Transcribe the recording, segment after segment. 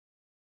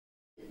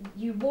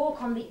you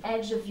walk on the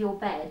edge of your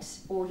bed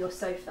or your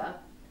sofa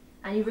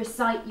and you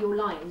recite your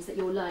lines that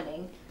you're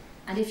learning,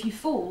 and if you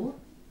fall,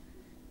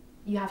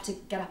 you have to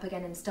get up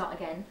again and start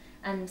again,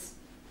 and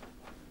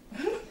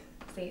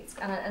see,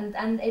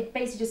 and it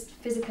basically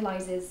just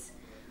physicalizes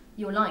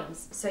your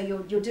lines. So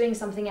you're doing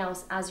something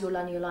else as you're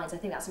learning your lines. I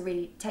think that's a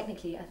really,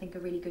 technically, I think a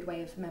really good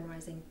way of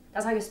memorizing.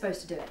 That's how you're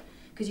supposed to do it,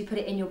 because you put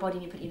it in your body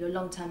and you put it in your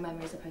long-term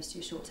memory as opposed to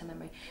your short-term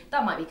memory.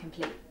 That might be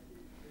complete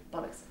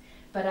bollocks,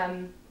 but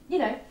you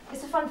know,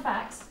 it's a fun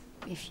fact.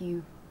 If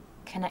you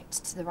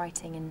connect to the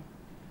writing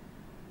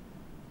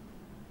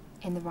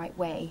in the right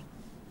way,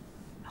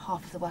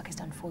 half of the work is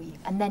done for you,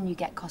 and then you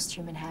get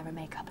costume and hair and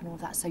makeup and all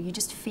of that. So you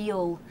just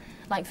feel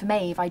like, for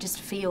me, if I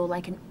just feel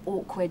like an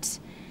awkward,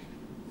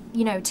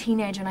 you know,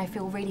 teenager, and I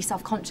feel really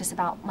self-conscious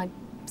about my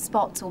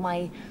spots, or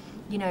my,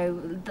 you know,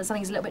 that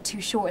something's a little bit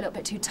too short, a little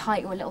bit too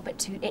tight, or a little bit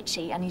too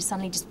itchy, and you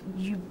suddenly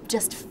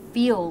just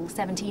feel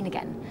 17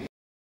 again.